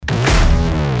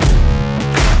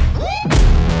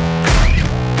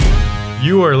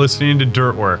You are listening to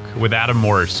Dirt Work with Adam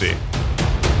Morrissey.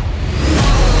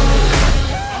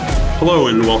 Hello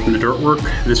and welcome to Dirt Work.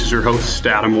 This is your host,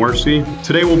 Adam Morrissey.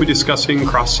 Today we'll be discussing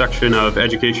cross-section of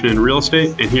education and real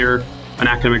estate and hear an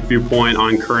academic viewpoint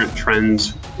on current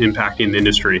trends impacting the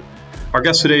industry. Our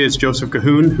guest today is Joseph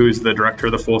Cahoon, who is the director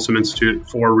of the Folsom Institute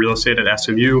for Real Estate at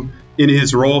SMU. In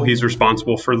his role, he's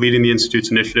responsible for leading the Institute's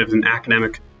initiatives in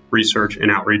academic research and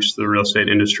outreach to the real estate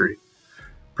industry.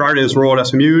 Prior to his role at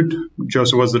SMU,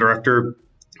 Joseph was the director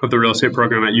of the real estate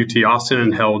program at UT Austin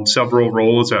and held several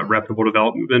roles at reputable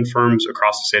development firms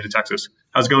across the state of Texas.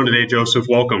 How's it going today, Joseph?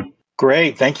 Welcome.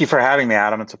 Great. Thank you for having me,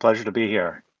 Adam. It's a pleasure to be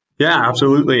here. Yeah,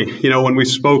 absolutely. You know, when we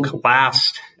spoke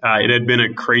last, it had been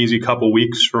a crazy couple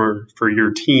weeks for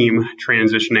your team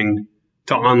transitioning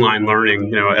to online learning.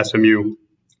 You know, SMU,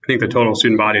 I think the total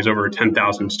student body is over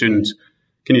 10,000 students.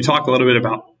 Can you talk a little bit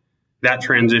about that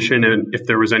transition and if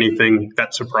there was anything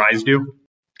that surprised you?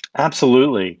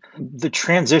 Absolutely. The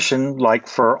transition, like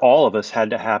for all of us, had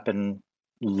to happen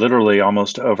literally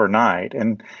almost overnight.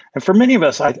 And for many of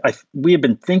us, we have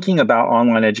been thinking about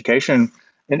online education.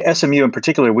 In SMU in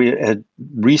particular, we had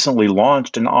recently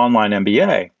launched an online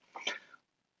MBA.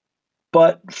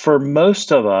 But for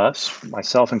most of us,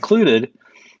 myself included,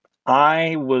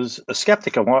 I was a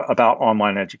skeptic about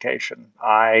online education.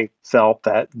 I felt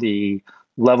that the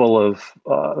level of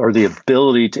or the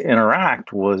ability to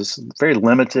interact was very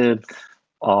limited.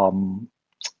 And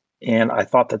I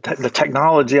thought that the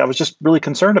technology, I was just really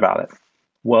concerned about it.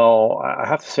 Well, I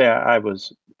have to say I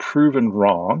was proven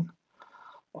wrong.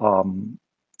 I'm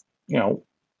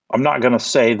not going to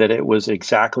say that it was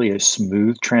exactly a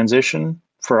smooth transition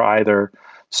for either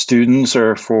students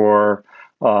or for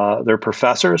their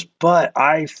professors, but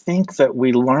I think that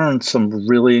we learned some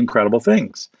really incredible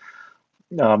things.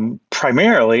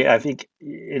 Primarily, I think,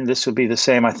 and this would be the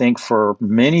same, I think, for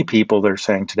many people they're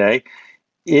saying today,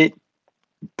 it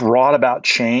brought about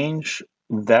change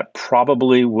that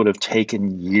probably would have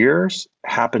taken years,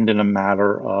 happened in a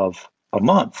matter of a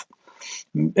month.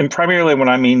 And primarily when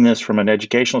I mean this from an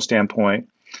educational standpoint,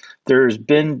 there's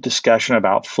been discussion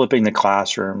about flipping the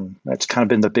classroom. That's kind of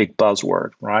been the big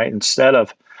buzzword, right? Instead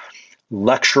of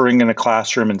lecturing in a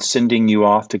classroom and sending you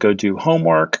off to go do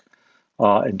homework,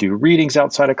 and do readings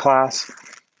outside of class,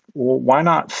 well, why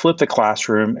not flip the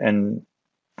classroom and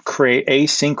create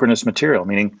asynchronous material?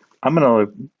 Meaning, I'm going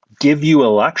to give you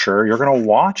a lecture, you're going to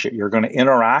watch it, you're going to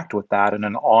interact with that in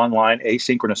an online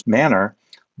asynchronous manner,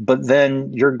 but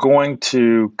then you're going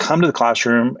to come to the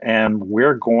classroom and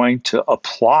we're going to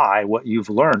apply what you've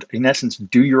learned. In essence,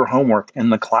 do your homework in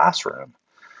the classroom.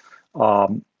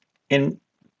 And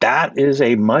that is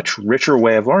a much richer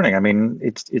way of learning. I mean,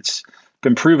 it's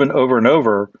been proven over and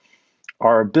over,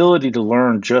 our ability to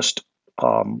learn just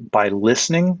by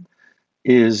listening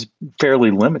is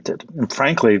fairly limited. And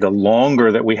frankly, the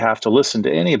longer that we have to listen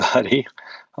to anybody,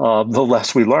 the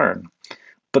less we learn.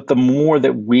 But the more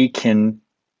that we can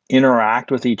interact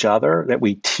with each other, that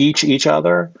we teach each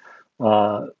other,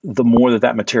 the more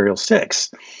that material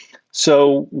sticks.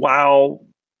 So while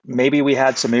maybe we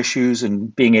had some issues in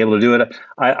being able to do it,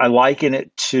 I liken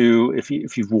it to if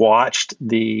you've watched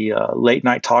the late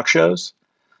night talk shows,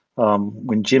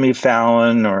 when Jimmy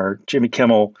Fallon or Jimmy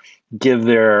Kimmel give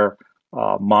their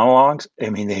monologues. I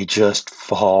mean, they just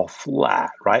fall flat,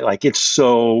 right? Like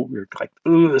you're like,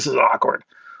 ooh, this is awkward.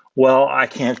 Well, I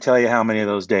can't tell you how many of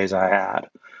those days I had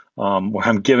where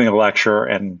I'm giving a lecture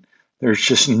and there's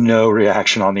just no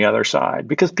reaction on the other side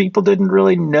because people didn't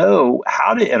really know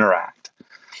how to interact.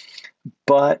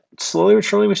 But slowly but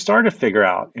surely, we started to figure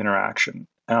out interaction.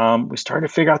 We started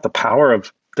to figure out the power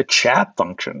of the chat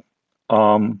function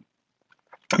and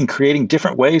creating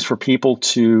different ways for people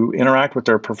to interact with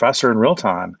their professor in real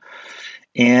time.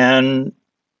 And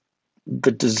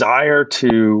the desire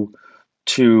to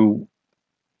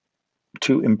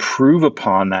improve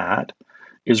upon that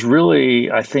is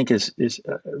really, I think, has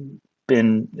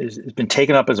been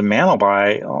taken up as a mantle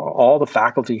by all the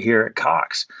faculty here at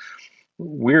Cox.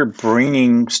 We're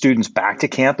bringing students back to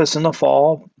campus in the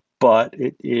fall, but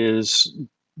it is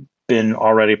been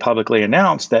already publicly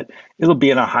announced that it'll be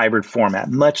in a hybrid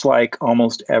format, much like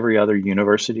almost every other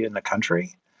university in the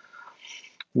country,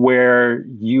 where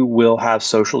you will have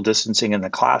social distancing in the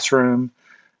classroom.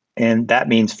 And that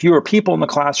means fewer people in the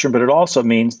classroom, but it also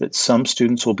means that some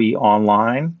students will be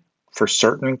online for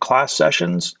certain class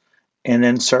sessions. And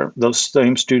then those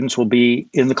same students will be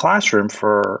in the classroom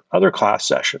for other class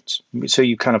sessions. So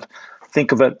you kind of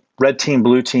think of it, red team,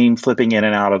 blue team, flipping in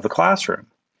and out of the classroom.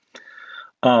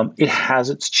 It has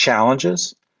its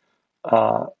challenges.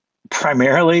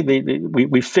 Primarily,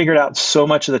 we figured out so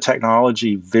much of the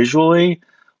technology visually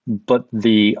but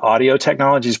the audio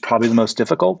technology is probably the most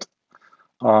difficult.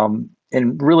 And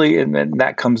then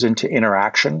that comes into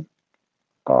interaction.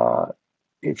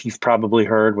 If you've probably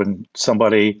heard when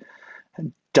somebody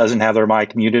doesn't have their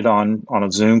mic muted on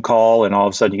a Zoom call, and all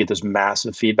of a sudden you get this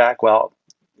massive feedback. Well,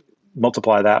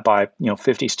 multiply that by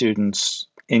 50 students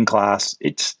in class.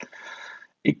 It's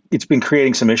been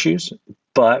creating some issues,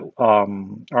 but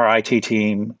our IT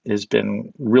team has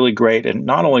been really great, and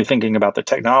not only thinking about the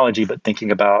technology, but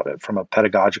thinking about it from a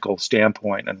pedagogical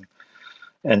standpoint,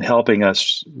 and helping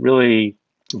us really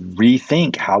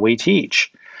rethink how we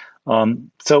teach.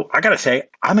 So I got to say,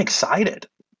 I'm excited.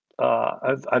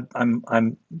 I've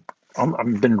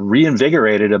been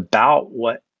reinvigorated about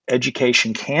what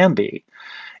education can be,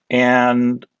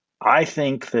 and I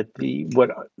think that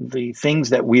the things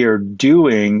that we are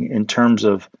doing in terms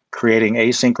of creating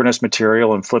asynchronous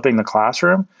material and flipping the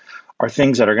classroom are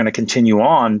things that are going to continue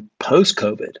on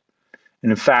post-COVID,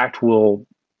 and in fact will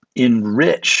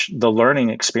enrich the learning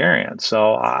experience.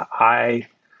 So I'm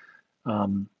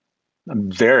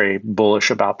very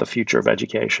bullish about the future of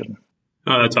education.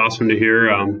 Oh, that's awesome to hear.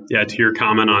 To your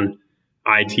comment on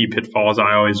IT pitfalls,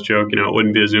 I always joke, it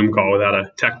wouldn't be a Zoom call without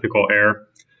a technical error.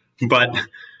 But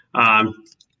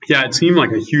it seemed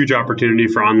like a huge opportunity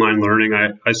for online learning.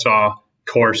 I saw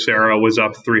Coursera was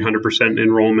up 300%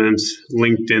 enrollments.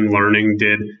 LinkedIn Learning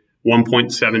did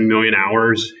 1.7 million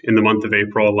hours in the month of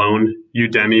April alone.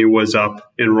 Udemy was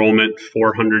up enrollment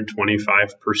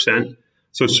 425%.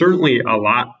 So certainly a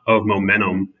lot of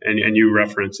momentum, and you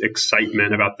reference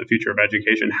excitement about the future of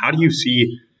education. How do you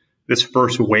see this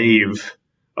first wave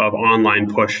of online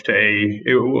push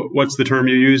to what's the term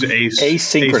you use?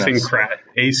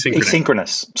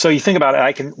 Asynchronous. So you think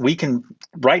about it, we can,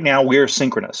 right now we're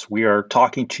synchronous. We are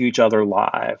talking to each other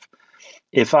live.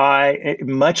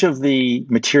 Much of the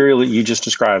material that you just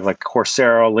described, like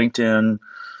Coursera, LinkedIn,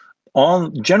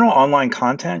 general online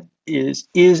content is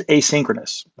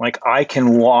asynchronous. Like I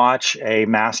can watch a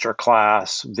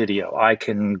masterclass video. I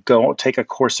can go take a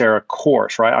Coursera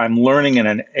course, right? I'm learning in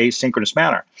an asynchronous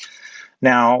manner.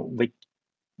 Now,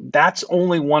 that's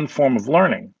only one form of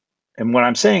learning. And what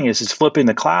I'm saying is flipping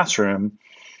the classroom.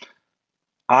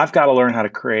 I've got to learn how to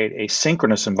create a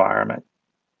synchronous environment.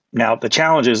 Now, the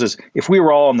challenge is if we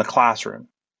were all in the classroom,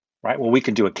 right? Well, we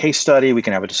can do a case study, we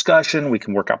can have a discussion, we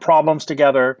can work out problems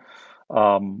together.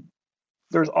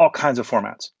 There's all kinds of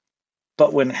formats.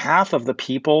 But when half of the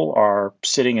people are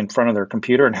sitting in front of their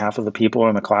computer and half of the people are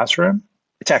in the classroom,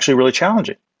 it's actually really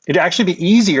challenging. It'd actually be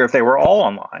easier if they were all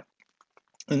online.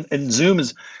 And Zoom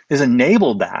has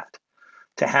enabled that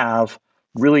to have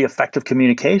really effective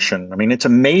communication. I mean, it's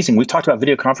amazing. We've talked about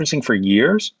video conferencing for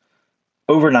years.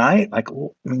 Overnight,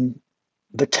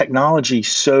 the technology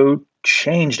so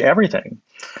changed everything.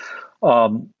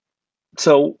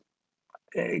 So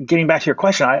getting back to your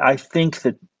question, I think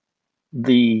that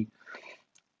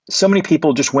so many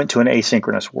people just went to an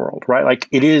asynchronous world, right? Like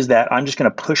it is that I'm just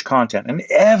going to push content, and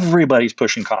everybody's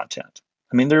pushing content.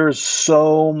 I mean, there's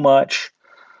so much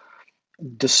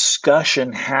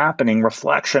discussion happening,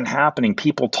 reflection happening,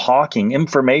 people talking,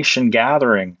 information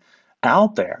gathering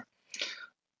out there.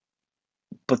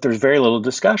 But there's very little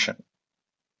discussion.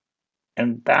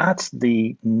 And that's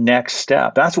the next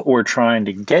step. That's what we're trying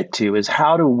to get to, is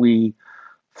how do we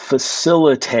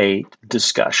facilitate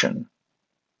discussion?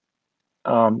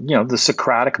 The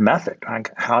Socratic method.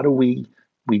 How do we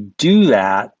do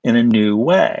that in a new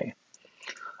way?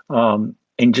 And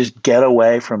just get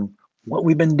away from what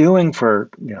we've been doing for,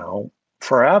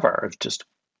 forever, of just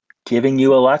giving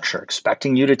you a lecture,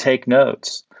 expecting you to take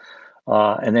notes,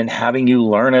 and then having you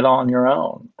learn it on your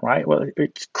own, right? Well,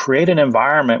 create an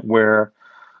environment where,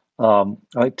 I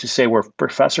like to say, where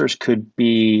professors could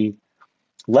be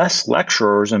less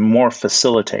lecturers and more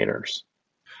facilitators.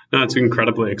 No, it's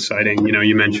incredibly exciting.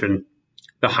 You mentioned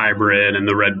the hybrid and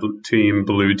the red team,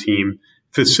 blue team.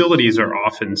 Facilities are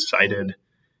often cited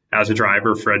as a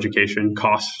driver for education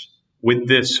costs. With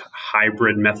this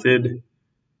hybrid method,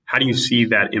 how do you see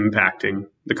that impacting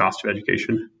the cost of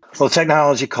education? Well,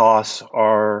 technology costs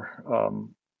are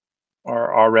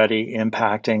already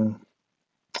impacting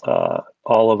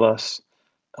all of us.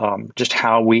 Just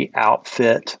how we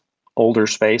outfit older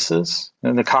spaces,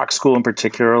 and the Cox School in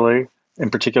particular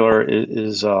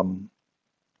is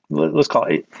let's call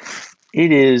it.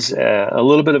 It is a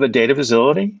little bit of a data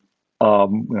facility.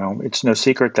 It's no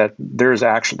secret that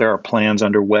there are plans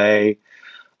underway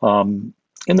in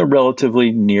the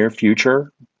relatively near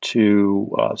future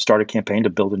to start a campaign to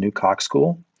build a new Cox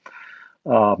School.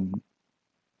 And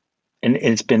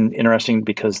it's been interesting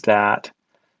because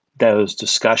those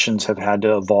discussions have had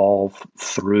to evolve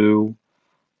through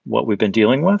what we've been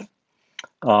dealing with.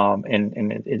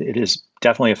 and it has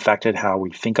definitely affected how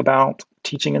we think about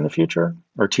teaching in the future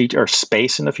or teach or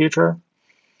space in the future.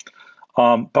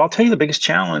 But I'll tell you, the biggest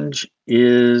challenge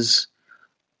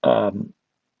um,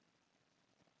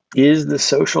 is the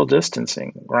social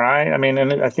distancing, right? I mean,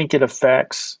 and I think it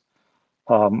affects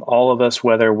all of us,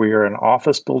 whether we're in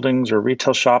office buildings or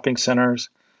retail shopping centers.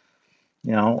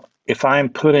 You know, if I'm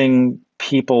putting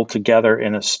people together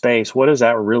in a space, what does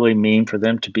that really mean for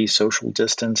them to be social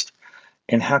distanced?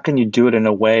 And how can you do it in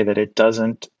a way that it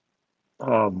doesn't,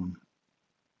 that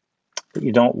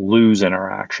you don't lose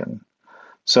interaction?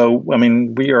 So, I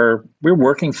mean, we're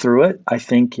working through it. I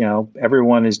think,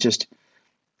 everyone is just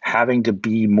having to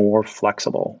be more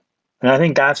flexible. And I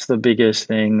think that's the biggest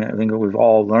thing I think that we've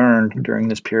all learned during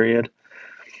this period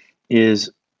is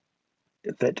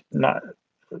that not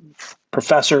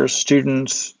professors,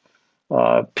 students,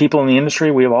 people in the industry,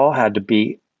 we've all had to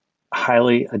be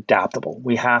highly adaptable.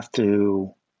 We have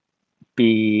to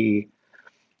be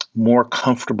more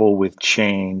comfortable with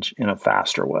change in a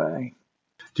faster way.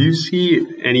 Do you see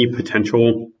any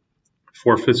potential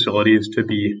for facilities to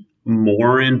be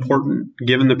more important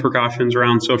given the precautions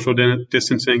around social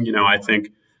distancing? I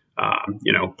think,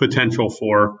 potential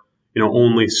for,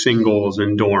 only singles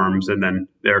in dorms and then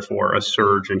therefore a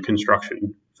surge in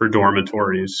construction for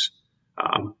dormitories.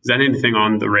 Is that anything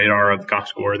on the radar of Cox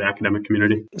School or the academic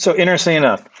community? So interesting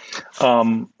enough,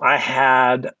 I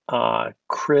had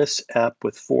Chris Epp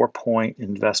with 4 Point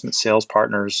Investment Sales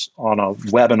Partners on a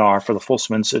webinar for the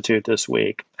Folsom Institute this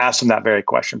week. Asked him that very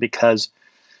question because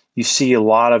you see a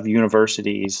lot of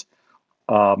universities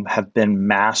have been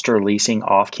master leasing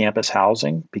off-campus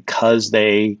housing because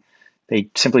they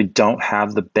simply don't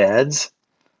have the beds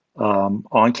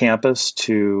on campus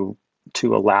to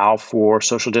allow for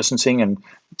social distancing and,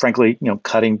 frankly,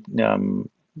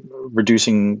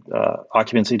 reducing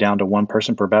occupancy down to one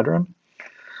person per bedroom.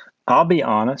 I'll be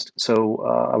honest.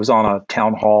 So I was on a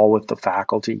town hall with the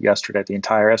faculty yesterday, the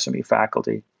entire SMU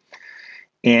faculty.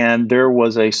 And there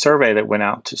was a survey that went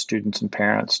out to students and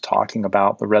parents talking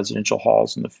about the residential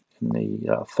halls in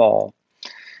the fall.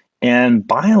 And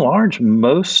by and large,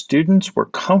 most students were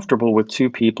comfortable with two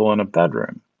people in a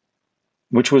bedroom,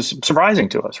 which was surprising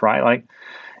to us, right? Like,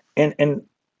 and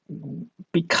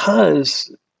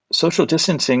because social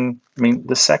distancing, I mean,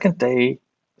 the second they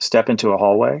step into a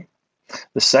hallway,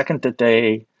 the second that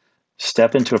they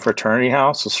step into a fraternity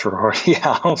house, a sorority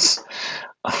house,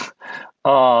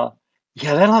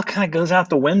 that all kind of goes out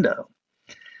the window.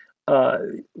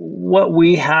 What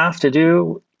we have to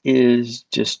do is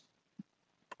just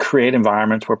create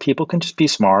environments where people can just be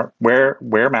smart, wear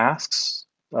masks,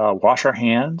 wash our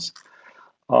hands.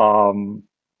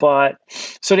 But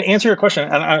so to answer your question,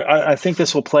 and I think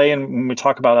this will play in when we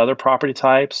talk about other property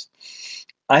types,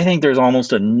 I think there's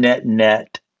almost a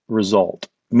net result,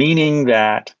 meaning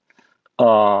that,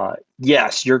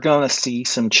 yes, you're going to see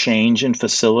some change in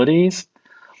facilities,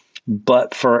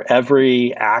 but for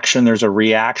every action, there's a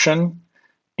reaction.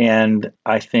 And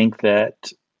I think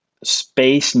that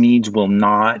space needs will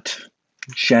not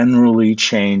generally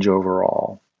change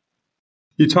overall.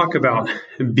 You talk about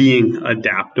being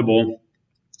adaptable.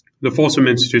 The Folsom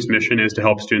Institute's mission is to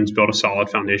help students build a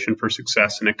solid foundation for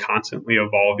success in a constantly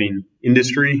evolving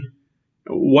industry.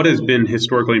 What has been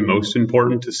historically most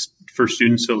important for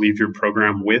students to leave your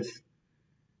program with?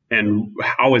 And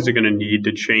how is it going to need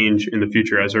to change in the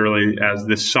future as early as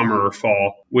this summer or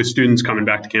fall with students coming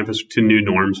back to campus to new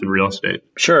norms in real estate?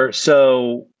 Sure.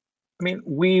 So, I mean,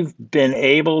 we've been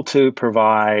able to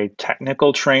provide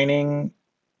technical training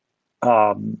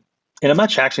in a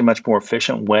much more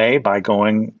efficient way by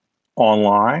going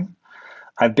online.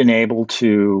 I've been able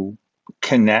to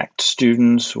connect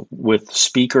students with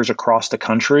speakers across the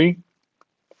country,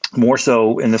 more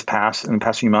so in the past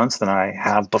few months than I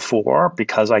have before,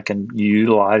 because I can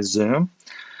utilize Zoom.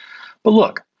 But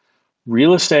look,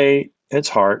 real estate at its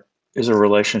heart is a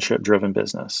relationship-driven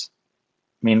business.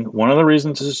 I mean, one of the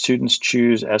reasons that students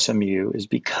choose SMU is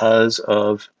because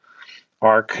of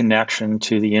our connection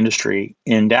to the industry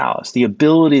in Dallas, the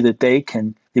ability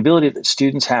that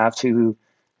students have to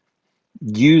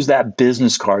use that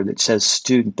business card that says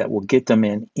student that will get them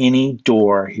in any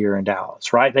door here in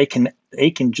Dallas, right? They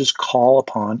can just call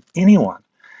upon anyone.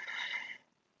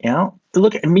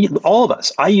 Look at me, all of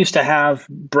us. I used to have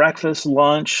breakfast,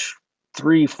 lunch,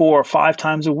 3, 4, 5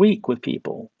 times a week with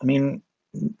people. I mean,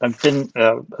 I've been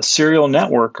a serial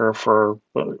networker for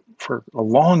a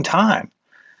long time.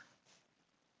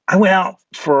 I went out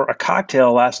for a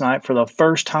cocktail last night for the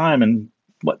first time in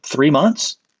 3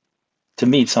 months to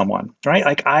meet someone, right?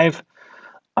 Like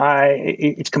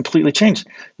it's completely changed.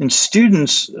 And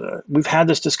students, we've had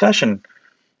this discussion.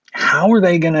 how are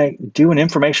they going to do an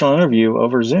informational interview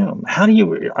over Zoom? How do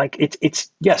you like it's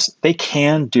yes, they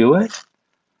can do it,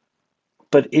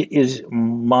 but it is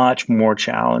much more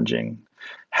challenging.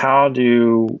 How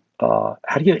do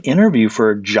you interview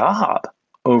for a job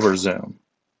over Zoom?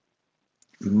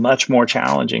 Much more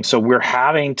challenging. So we're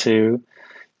having to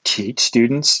teach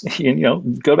students,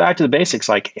 go back to the basics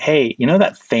like, hey,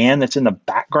 that fan that's in the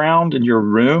background in your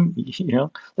room,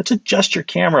 let's adjust your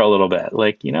camera a little bit.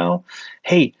 Like,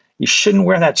 hey, you shouldn't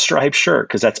wear that striped shirt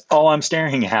because that's all I'm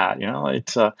staring at.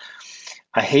 It's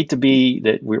I hate to be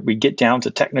that we get down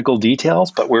to technical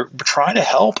details, but we're trying to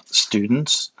help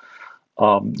students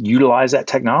utilize that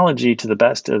technology to the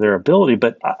best of their ability.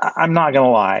 But I'm not going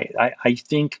to lie. I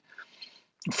think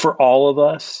for all of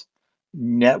us,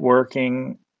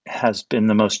 networking has been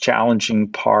the most challenging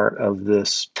part of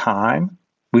this time.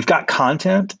 We've got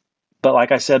content, but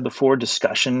like I said before,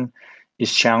 discussion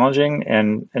is challenging.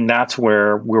 And that's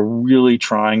where we're really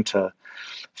trying to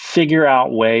figure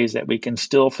out ways that we can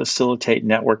still facilitate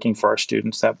networking for our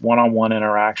students, that one-on-one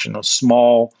interaction, those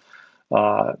small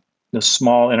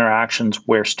interactions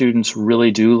where students really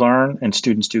do learn and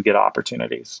students do get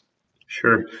opportunities.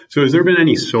 Sure. So has there been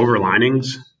any silver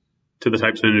linings to the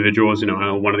types of individuals,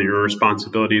 one of your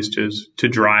responsibilities is to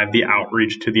drive the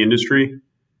outreach to the industry?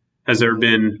 Has there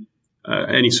been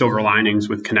any silver linings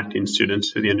with connecting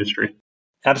students to the industry?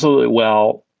 Absolutely.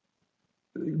 Well,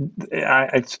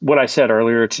 it's what I said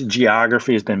earlier,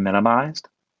 geography has been minimized,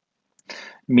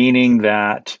 meaning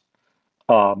that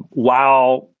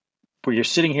while you're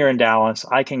sitting here in Dallas,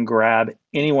 I can grab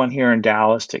anyone here in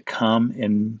Dallas to come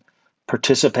and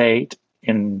participate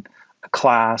in a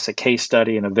class, a case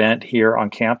study, an event here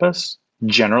on campus,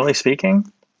 generally speaking,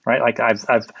 right? Like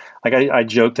I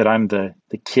joke that I'm the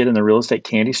kid in the real estate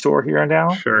candy store here in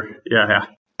Dallas. Sure. Yeah.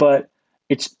 But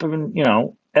it's been,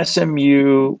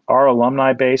 SMU, our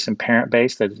alumni base and parent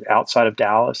base that is outside of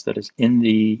Dallas, that is in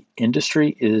the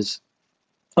industry, is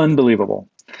unbelievable.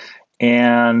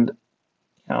 And,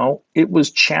 it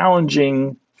was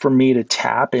challenging for me to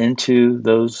tap into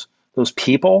those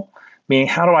people. Meaning,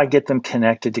 how do I get them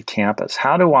connected to campus?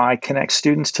 How do I connect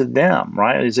students to them,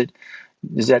 right?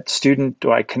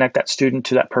 Do I connect that student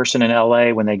to that person in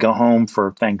LA when they go home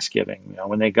for Thanksgiving,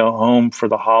 when they go home for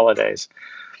the holidays?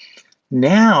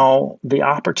 Now, the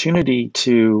opportunity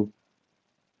to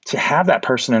have that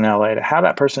person in LA, to have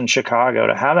that person in Chicago,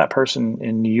 to have that person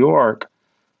in New York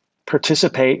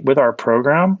participate with our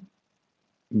program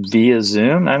via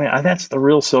Zoom, that's the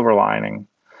real silver lining,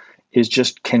 is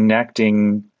just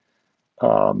connecting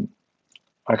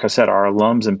like I said, our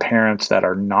alums and parents that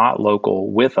are not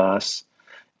local with us,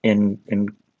 and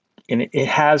it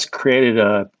has created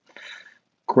a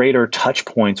greater touch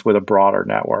points with a broader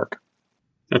network.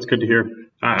 That's good to hear.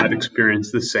 I've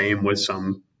experienced the same with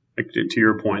some, like, to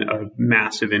your point, a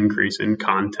massive increase in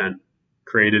content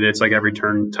created. It's like every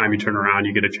time you turn around,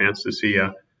 you get a chance to see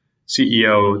a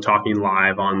CEO talking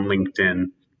live on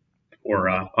LinkedIn or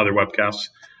other webcasts.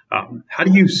 How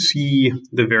do you see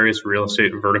the various real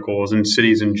estate verticals and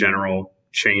cities in general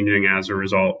changing as a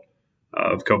result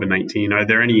of COVID-19? Are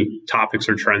there any topics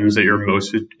or trends that you're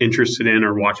most interested in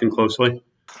or watching closely?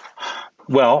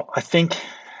 Well, I think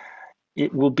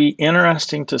it will be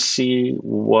interesting to see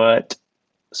what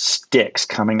sticks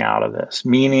coming out of this,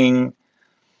 meaning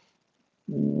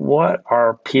what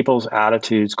are people's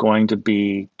attitudes going to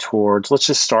be towards, let's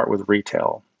just start with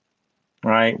retail.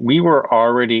 Right, we were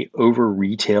already over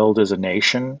retailed as a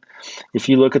nation. If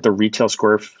you look at the retail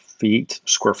square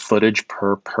footage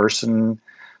per person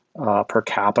per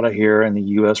capita here in the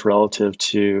U.S. relative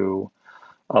to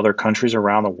other countries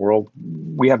around the world,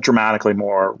 we have dramatically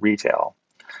more retail.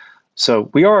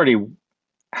 So we already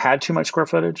had too much square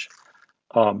footage.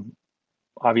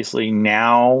 Obviously,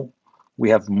 now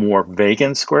we have more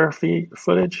vacant square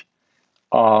footage.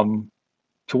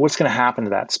 So what's going to happen to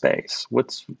that space?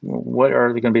 What are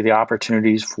going to be the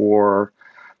opportunities for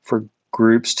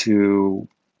groups to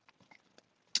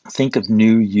think of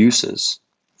new uses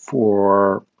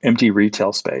for empty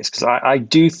retail space? Because I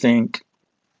do think,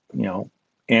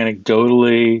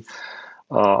 anecdotally,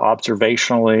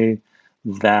 observationally,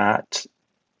 that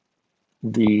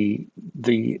the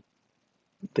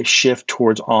shift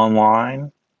towards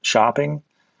online shopping,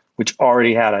 which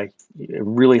already had a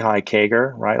really high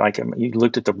CAGR, right? Like, you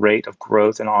looked at the rate of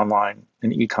growth in online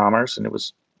and e-commerce, and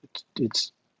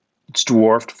it's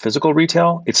dwarfed physical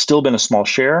retail. It's still been a small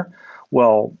share.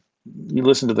 Well, you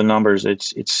listen to the numbers.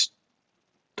 That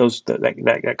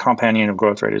compounding of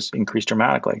growth rate has increased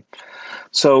dramatically.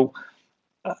 So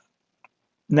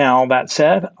now that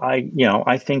said,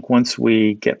 I think once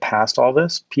we get past all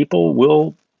this, people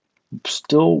will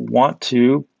still want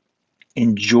to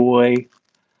enjoy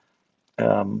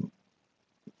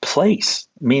places,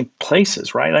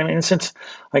 right? I mean, in a sense,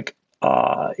 like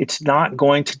it's not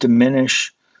going to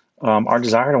diminish our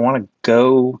desire to want to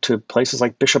go to places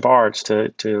like Bishop Arts,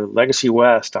 to Legacy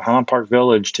West, to Highland Park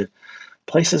Village, to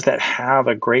places that have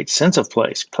a great sense of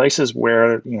place, places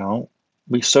where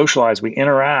we socialize, we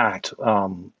interact.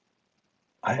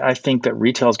 I think that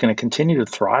retail is going to continue to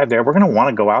thrive there. We're going to want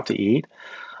to go out to eat.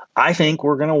 I think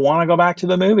we're going to want to go back to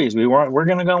the movies. We're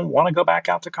going to want to go back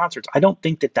out to concerts. I don't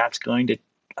think that that's going to.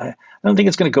 I don't think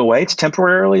it's going to go away. It's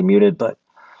temporarily muted, but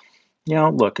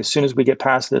look, as soon as we get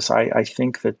past this, I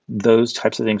think that those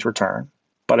types of things return.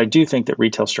 But I do think that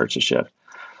retail starts to shift.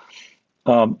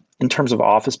 In terms of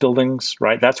office buildings,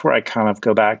 right? That's where I kind of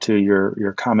go back to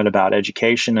your comment about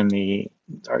education and do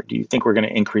you think we're going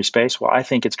to increase space? Well, I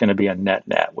think it's going to be a net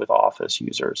with office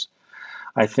users.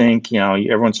 I think,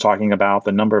 everyone's talking about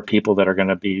the number of people that are going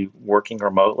to be working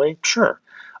remotely. Sure.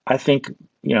 I think,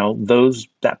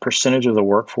 that percentage of the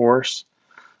workforce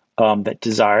that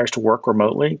desires to work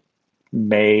remotely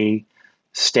may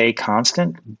stay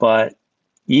constant, but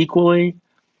equally,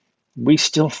 we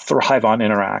still thrive on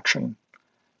interaction.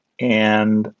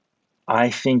 And I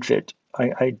think that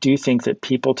I do think that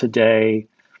people today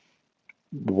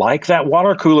like that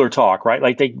water cooler talk, right?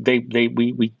 Like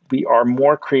we are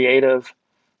more creative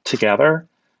together.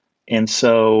 And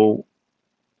so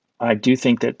I do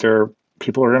think that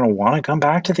people are going to want to come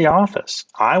back to the office.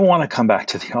 I want to come back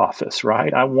to the office,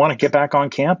 right? I want to get back on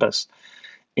campus.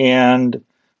 And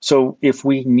so if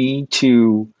we need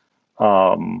to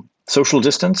social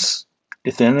distance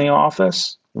within the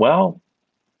office, well,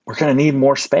 we're going to need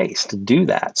more space to do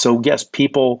that. So yes,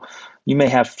 you may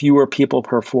have fewer people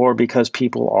per floor because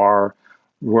people are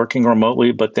working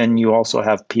remotely, but then you also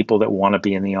have people that want to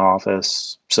be in the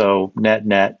office. So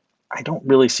net, I don't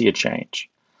really see a change.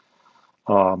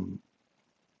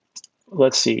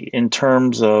 Let's see, in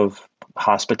terms of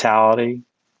hospitality,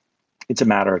 it's a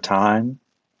matter of time,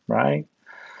 right?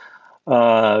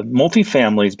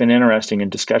 Multifamily has been interesting in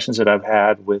discussions that I've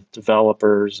had with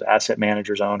developers, asset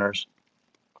managers, owners.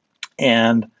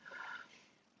 And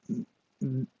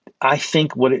I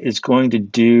think what it is going to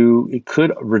do, it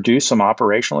could reduce some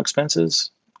operational expenses,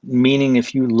 meaning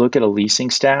if you look at a leasing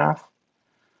staff,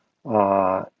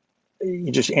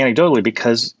 just anecdotally,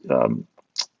 because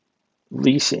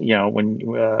leasing,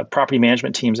 when property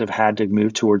management teams have had to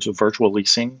move towards a virtual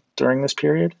leasing during this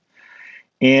period.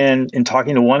 And in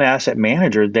talking to one asset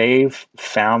manager, they've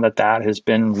found that has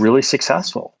been really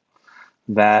successful,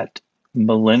 that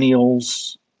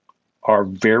millennials are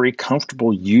very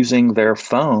comfortable using their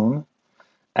phone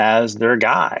as their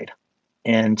guide.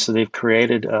 And so they've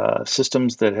created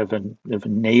systems that have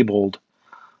enabled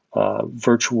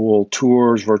virtual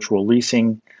tours, virtual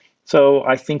leasing. So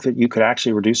I think that you could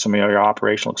actually reduce some of your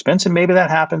operational expense. And maybe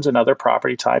that happens in other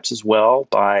property types as well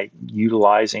by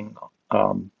utilizing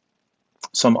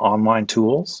some online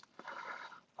tools,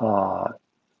 some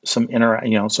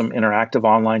interactive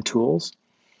online tools.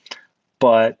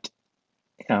 But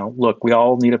look, we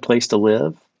all need a place to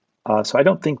live. So I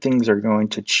don't think things are going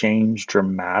to change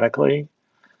dramatically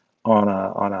on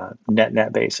a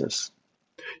net basis.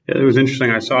 Yeah, it was interesting.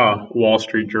 I saw a Wall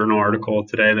Street Journal article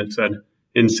today that said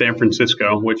in San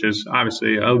Francisco, which is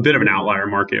obviously a bit of an outlier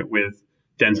market with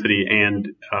density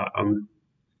and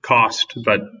cost,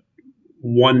 but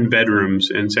one bedrooms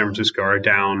in San Francisco are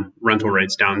down, rental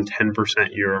rates down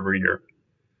 10% year over year.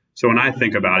 So when I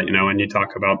think about it, and you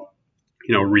talk about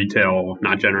retail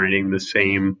not generating the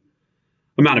same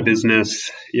amount of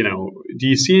business, do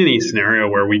you see any scenario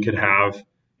where we could have,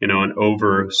 an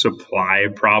oversupply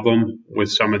problem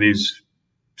with some of these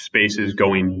spaces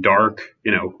going dark?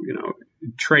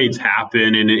 Trades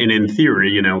happen, and in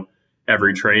theory,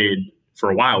 every trade for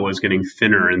a while was getting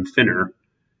thinner and thinner.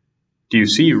 Do you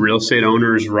see real estate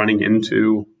owners running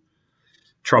into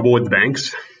trouble with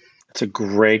banks? It's a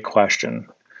great question.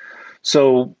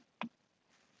 So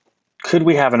could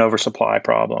we have an oversupply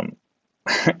problem?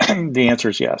 The answer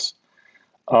is yes.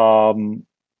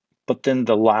 But then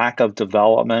the lack of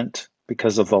development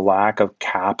because of the lack of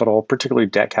capital, particularly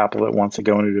debt capital that wants to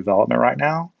go into development right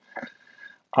now,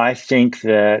 I think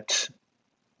that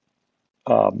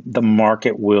the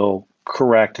market will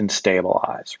correct and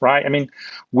stabilize, right? I mean,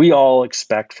 we all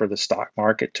expect for the stock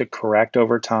market to correct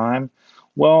over time.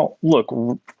 Well, look,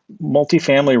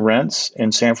 multifamily rents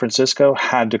in San Francisco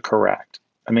had to correct.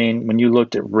 I mean, when you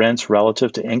looked at rents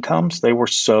relative to incomes, they were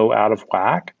so out of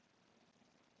whack.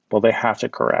 Well, they have to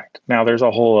correct. Now, there's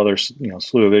a whole other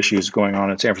slew of issues going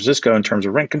on in San Francisco in terms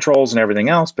of rent controls and everything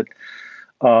else, but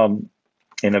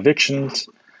in evictions.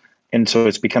 And so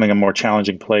it's becoming a more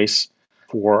challenging place.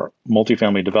 for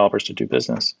multifamily developers to do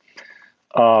business.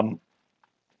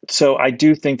 So I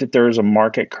do think that there is a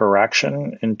market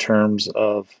correction in terms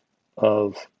of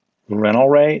rental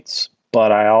rates,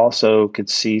 but I also could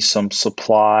see some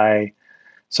supply,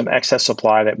 some excess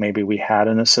supply that maybe we had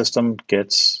in the system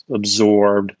gets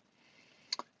absorbed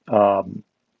coming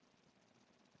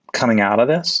out of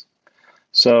this.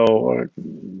 So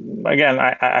again,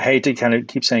 I hate to kind of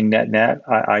keep saying net.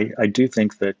 I do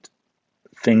think that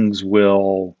things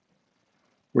will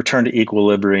return to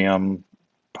equilibrium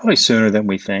probably sooner than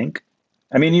we think.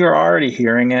 I mean, you're already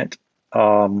hearing it.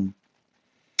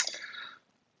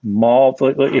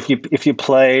 If you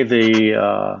play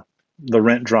the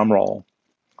rent drum roll,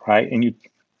 right? And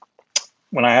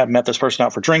when I met this person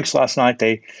out for drinks last night,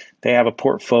 they have a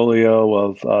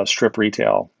portfolio of strip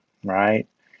retail, right?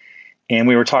 And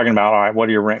we were talking about, all right, what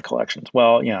are your rent collections?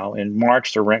 Well, in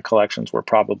March, their rent collections were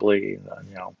probably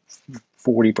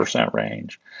 40%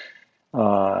 range.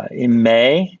 In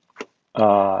May,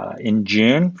 in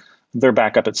June, they're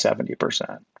back up at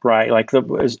 70%, right? Like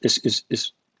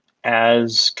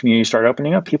as communities start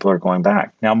opening up, people are going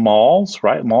back. Now malls,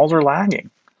 right? Malls are lagging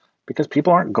because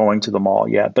people aren't going to the mall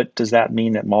yet. But does that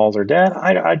mean that malls are dead?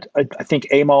 I think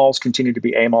A malls continue to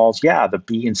be A malls. Yeah, the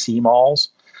B and C malls,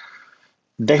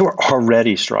 they were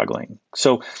already struggling.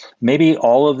 So maybe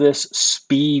all of this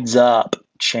speeds up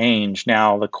change.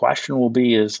 Now the question will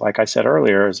be is, like I said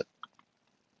earlier, is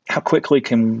how quickly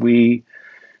can we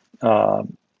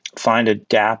find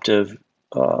adaptive?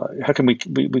 How can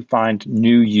we find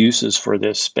new uses for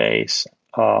this space?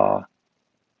 That's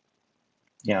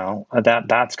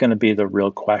going to be the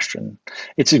real question.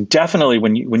 It's definitely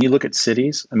when you look at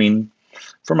cities. I mean,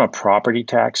 from a property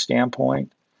tax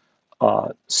standpoint,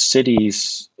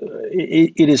 cities,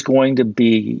 it is going to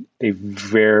be a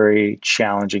very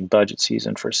challenging budget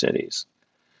season for cities,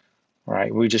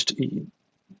 right?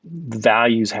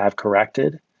 Values have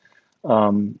corrected.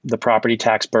 The property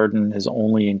tax burden has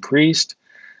only increased.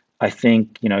 I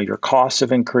think, your costs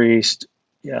have increased.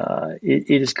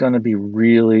 It is going to be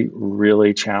really,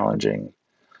 really challenging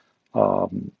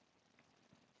from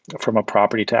a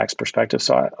property tax perspective.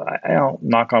 So I don't,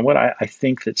 knock on wood, I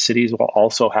think that cities will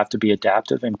also have to be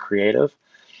adaptive and creative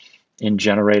in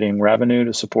generating revenue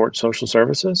to support social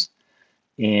services.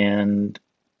 And,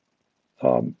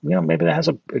 maybe that has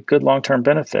a good long-term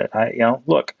benefit.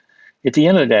 Look, at the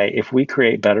end of the day, if we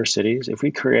create better cities, if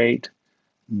we create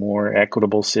more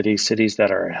equitable cities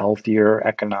that are healthier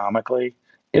economically,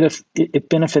 it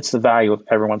benefits the value of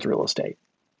everyone's real estate,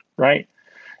 right?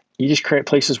 You just create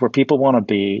places where people want to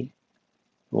be.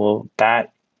 Well,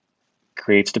 that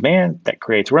creates demand, that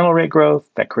creates rental rate growth,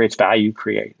 that creates value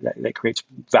that creates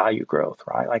value growth,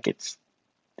 right? Like it's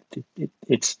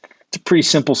a pretty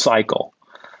simple cycle.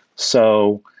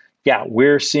 So yeah,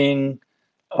 we're seeing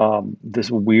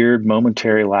this weird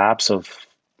momentary lapse of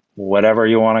whatever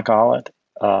you want to call it.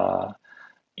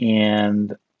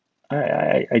 And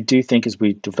I do think as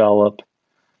we develop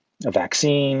a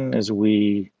vaccine, as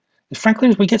we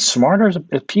get smarter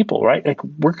as people, right? Like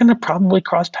we're going to probably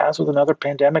cross paths with another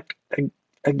pandemic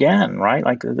again, right?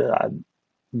 Like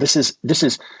this has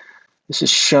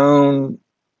shown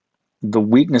the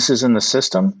weaknesses in the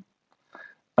system.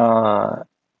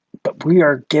 But we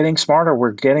are getting smarter.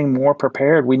 We're getting more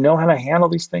prepared. We know how to handle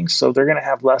these things, so they're going to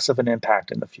have less of an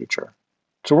impact in the future.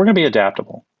 So we're going to be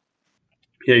adaptable.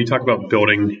 Yeah, you talk about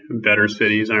building better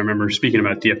cities. I remember speaking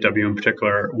about DFW in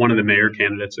particular. One of the mayor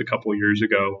candidates a couple of years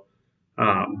ago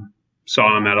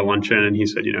saw him at a luncheon, and he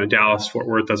said, Dallas, Fort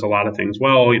Worth does a lot of things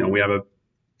well. We have a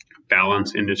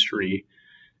balanced industry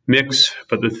mix,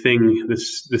 but the thing the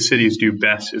cities do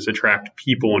best is attract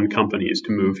people and companies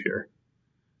to move here.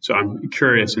 So I'm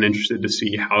curious and interested to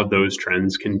see how those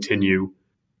trends continue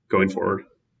going forward.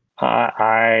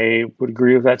 I would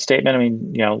agree with that statement. I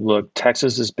mean, look,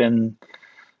 Texas has been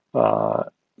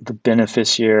the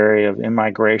beneficiary of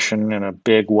immigration in a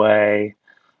big way.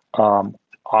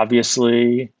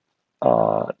 Obviously,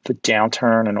 the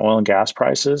downturn in oil and gas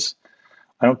prices.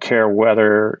 I don't care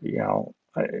whether,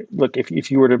 look, if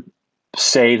you were to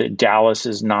say that Dallas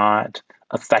is not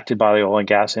affected by the oil and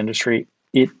gas industry,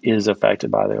 it is affected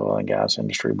by the oil and gas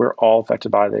industry. We're all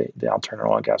affected by the downturn in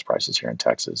oil and gas prices here in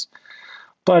Texas.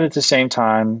 But at the same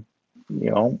time,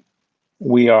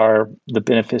 we are the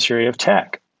beneficiary of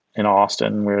tech in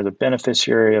Austin. We're the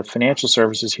beneficiary of financial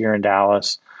services here in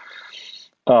Dallas.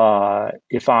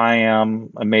 If I am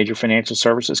a major financial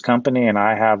services company and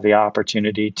I have the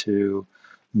opportunity to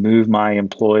move my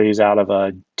employees out of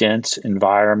a dense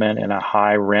environment in a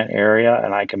high rent area,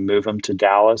 and I can move them to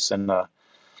Dallas and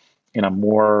in a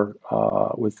more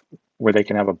where they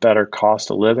can have a better cost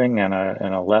of living and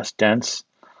a less dense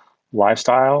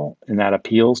lifestyle, and that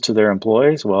appeals to their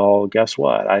employees, well, guess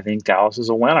what? I think Dallas is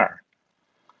a winner.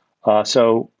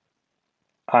 So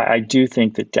I do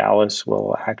think that Dallas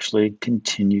will actually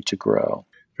continue to grow.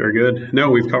 Very good.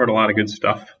 No, we've covered a lot of good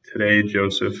stuff today,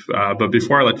 Joseph. But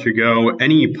before I let you go,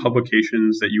 any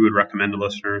publications that you would recommend to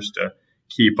listeners to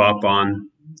keep up on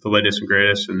the latest and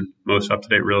greatest and most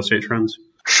up-to-date real estate trends?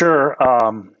 Sure.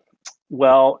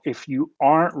 Well, if you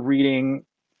aren't reading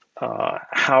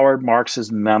Howard Marks's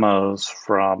memos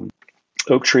from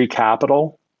Oaktree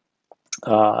Capital,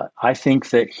 I think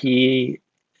that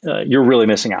you're really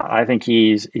missing out. I think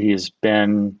he has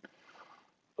been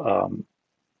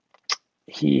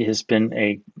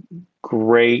a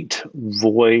great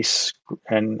voice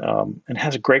and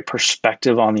has a great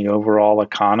perspective on the overall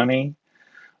economy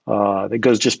that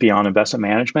goes just beyond investment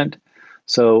management.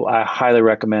 So I highly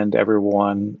recommend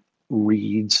everyone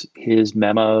reads his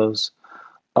memos.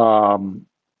 I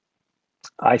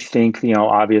think,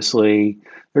 obviously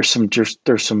there's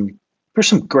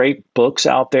some great books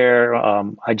out there.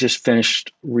 I just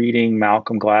finished reading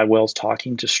Malcolm Gladwell's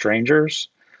Talking to Strangers.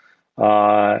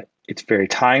 It's very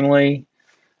timely,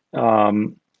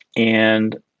 and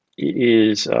it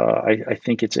is. I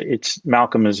think it's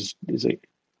Malcolm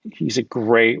he's a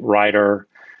great writer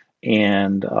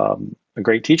and a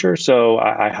great teacher. So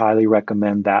I highly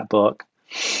recommend that book.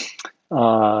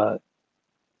 But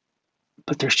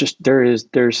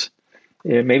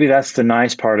maybe that's the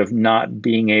nice part of not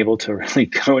being able to really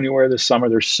go anywhere this summer.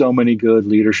 There's so many good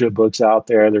leadership books out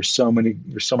there. There's so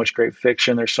much great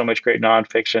fiction. There's so much great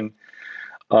nonfiction.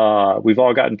 We've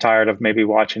all gotten tired of maybe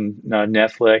watching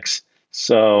Netflix.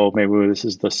 So maybe this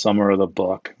is the summer of the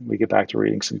book. We get back to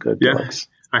reading some good books.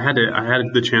 I had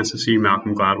the chance to see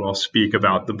Malcolm Gladwell speak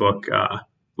about the book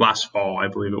last fall, I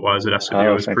believe it was, at SMU.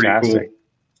 Oh, it was fantastic. Pretty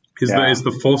cool. Is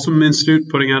the Folsom Institute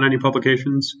putting out any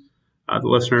publications the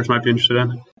listeners might be interested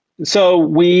in? So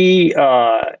we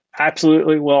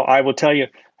absolutely, well, I will tell you,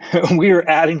 we are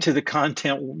adding to the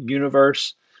content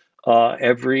universe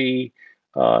every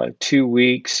 2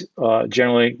 weeks.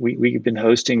 Generally, we've been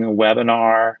hosting a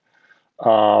webinar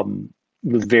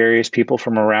with various people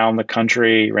from around the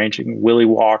country, ranging Willie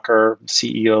Walker,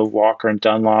 CEO of Walker and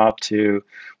Dunlop,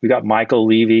 we got Michael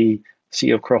Levy,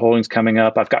 CEO of Crow Holdings, coming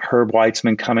up. I've got Herb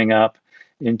Weitzman coming up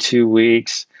in 2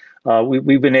 weeks.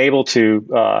 We've been able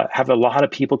to have a lot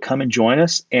of people come and join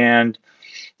us. And,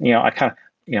 I kind of,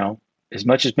 as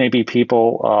much as maybe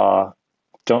people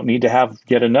don't need to have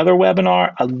yet another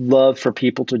webinar, I'd love for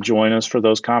people to join us for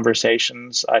those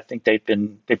conversations. I think they've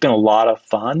been a lot of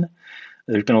fun.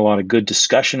 There's been a lot of good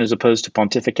discussion as opposed to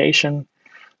pontification.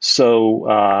 So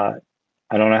I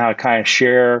don't know how to kind of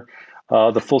share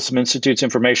the Folsom Institute's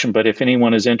information, but if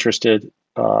anyone is interested,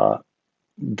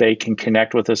 they can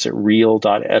connect with us at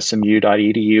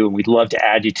real.smu.edu, and we'd love to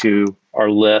add you to our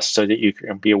list so that you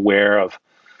can be aware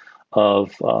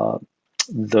of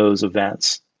those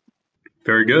events.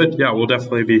 Very good. Yeah, we'll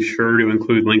definitely be sure to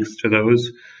include links to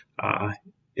those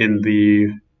in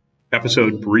the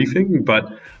episode briefing.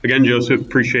 But again, Joseph,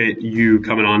 appreciate you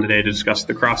coming on today to discuss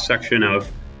the cross-section of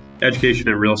education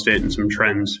and real estate and some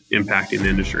trends impacting the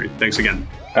industry. Thanks again.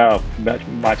 Oh,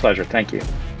 my pleasure. Thank you.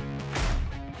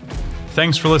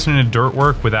 Thanks for listening to Dirt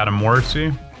Work with Adam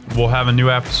Morrissey. We'll have a new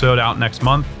episode out next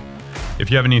month. If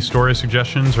you have any story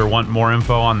suggestions or want more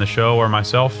info on the show or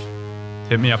myself,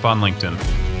 hit me up on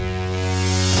LinkedIn.